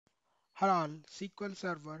Hello, SQL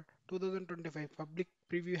Server 2025 public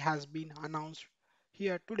preview has been announced.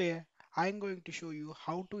 Here today, I am going to show you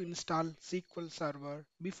how to install SQL Server.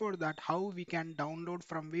 Before that, how we can download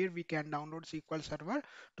from where we can download SQL Server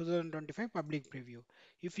 2025 public preview.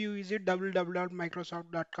 If you visit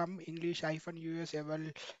www.microsoft.com English-US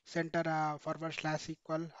Eval Center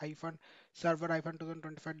 /SQL Server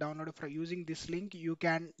 2025 download for using this link, you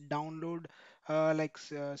can download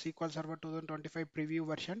SQL Server 2025 preview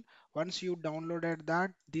version. Once you downloaded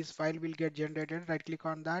that, this file will get generated. Right click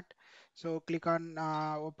on that. So click on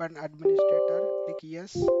open administrator, click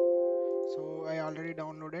yes. So I already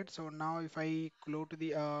downloaded. So now if I go to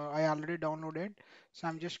the I already downloaded. So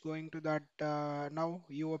I'm just going to that. Now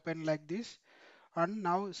you open like this, and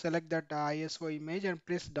now select that ISO image and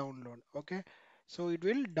press download. Okay, so it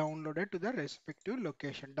will download it to the respective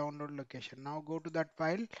location, download location. Now go to that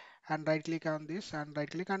file and right click on this and right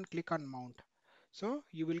click and click on mount. So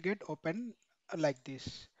you will get open like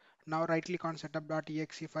this. Now right click on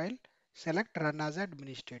setup.exe file, select run as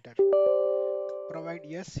administrator, provide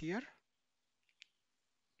yes here.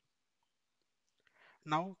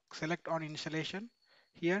 Now select on installation.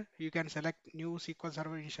 Here you can select new SQL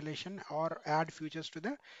Server installation or add features to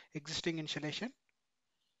the existing installation.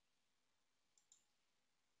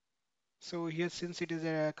 So here, since it is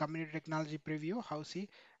a community technology preview, how see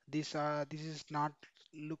this is not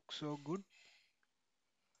look so good.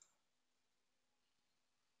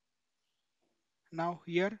 Now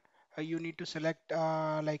here you need to select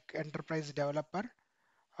like enterprise developer.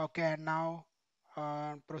 Okay, and now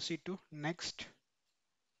proceed to next.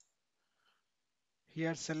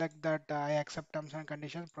 Here select that I accept terms and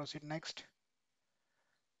conditions. Proceed next.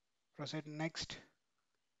 Proceed next.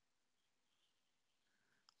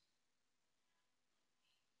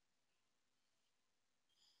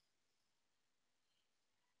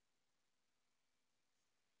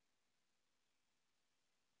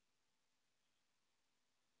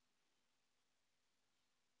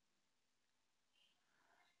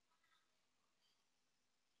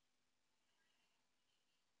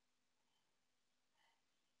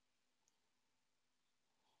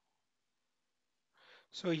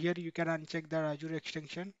 So here you can uncheck the Azure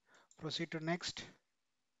extension. Proceed to next.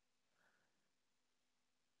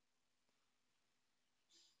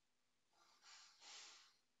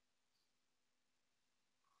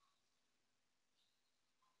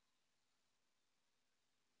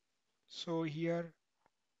 So here,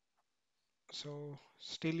 so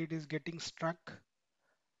still it is getting stuck.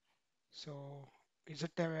 So it's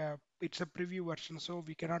a preview version, so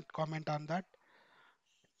we cannot comment on that.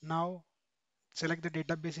 Now select the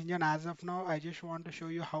database engine. As of now, I just want to show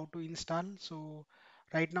you how to install. So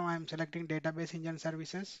right now I'm selecting database engine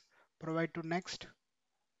services. Provide to next.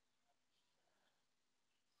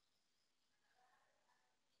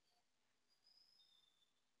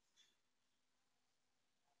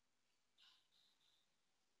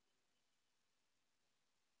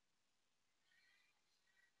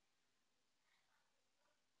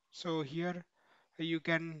 So here you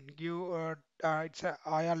can give I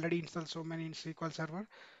already installed so many in SQL Server.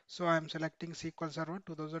 So I'm selecting SQL Server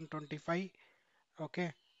 2025.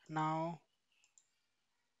 Okay, now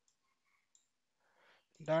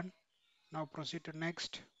done. Now proceed to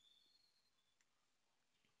next.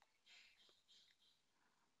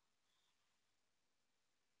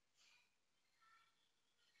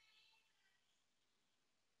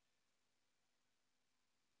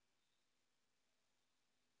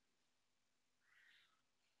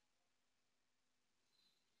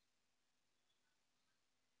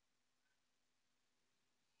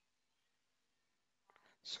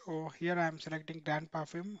 So here I am selecting Grand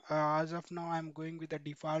Parfum. As of now, I am going with the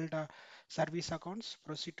default service accounts.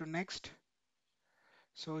 Proceed to next.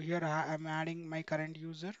 So here I am adding my current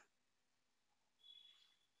user.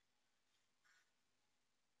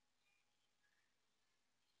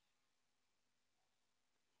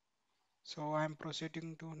 So I am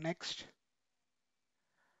proceeding to next.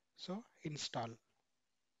 So install.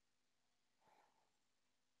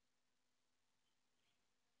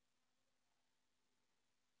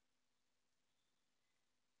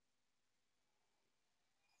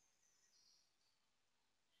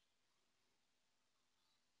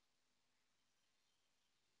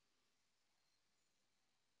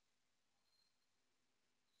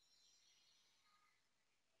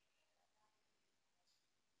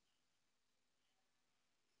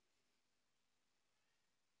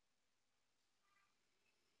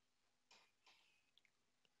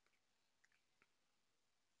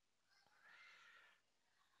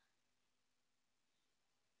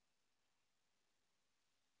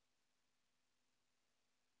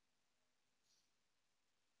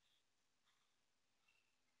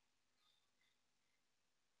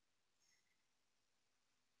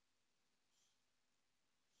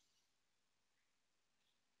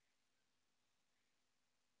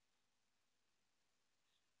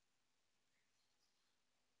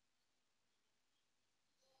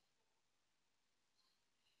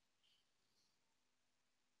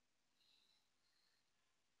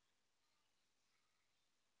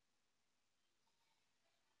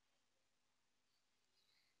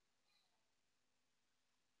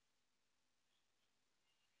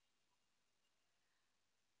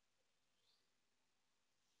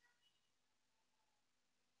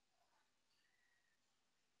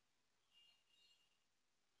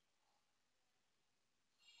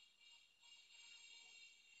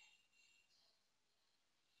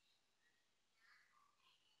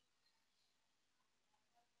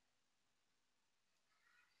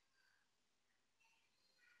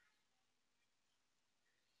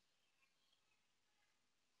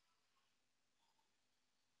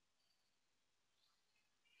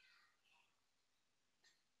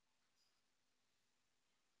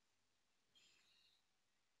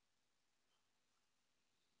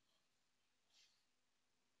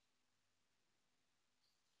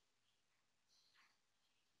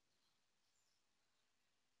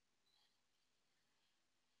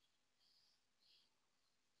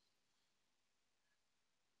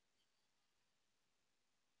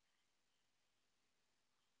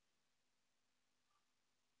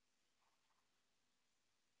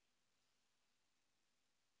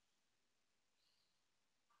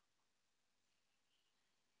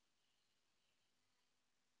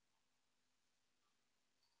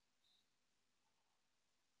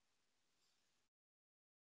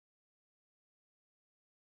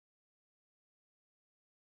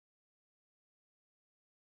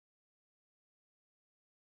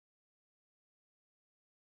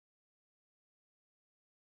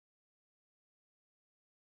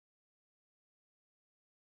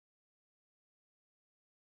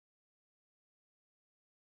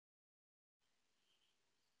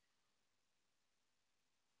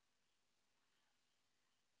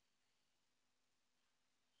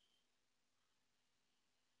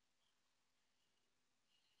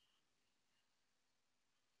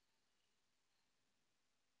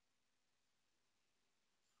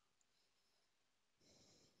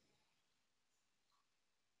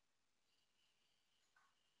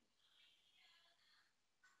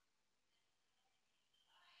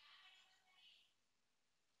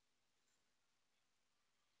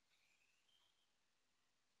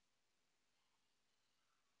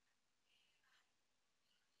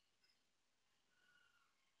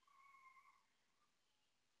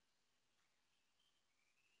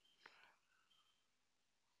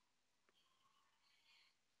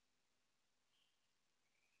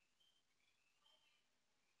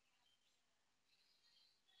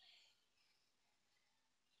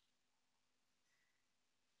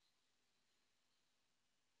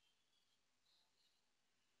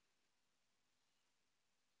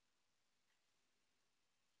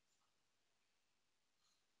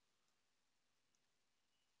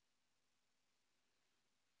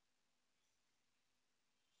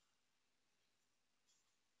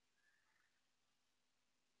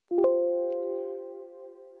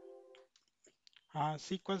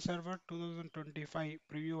 SQL Server 2025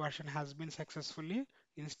 preview version has been successfully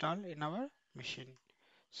installed in our machine.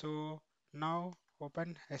 So now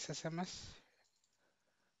open SSMS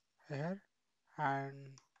here and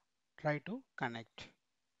try to connect.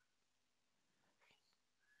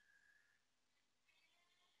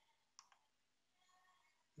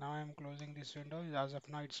 Now I am closing this window. As of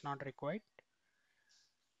now, it's not required.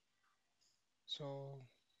 So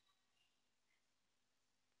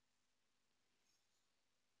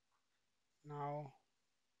now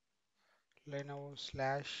Lenovo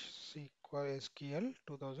slash SQL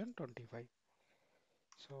 2025.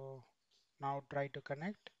 So now try to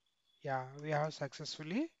connect. Yeah, we have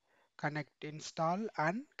successfully install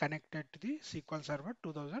and connected to the SQL Server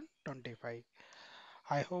 2025.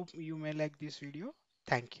 I hope you may like this video.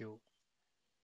 Thank you.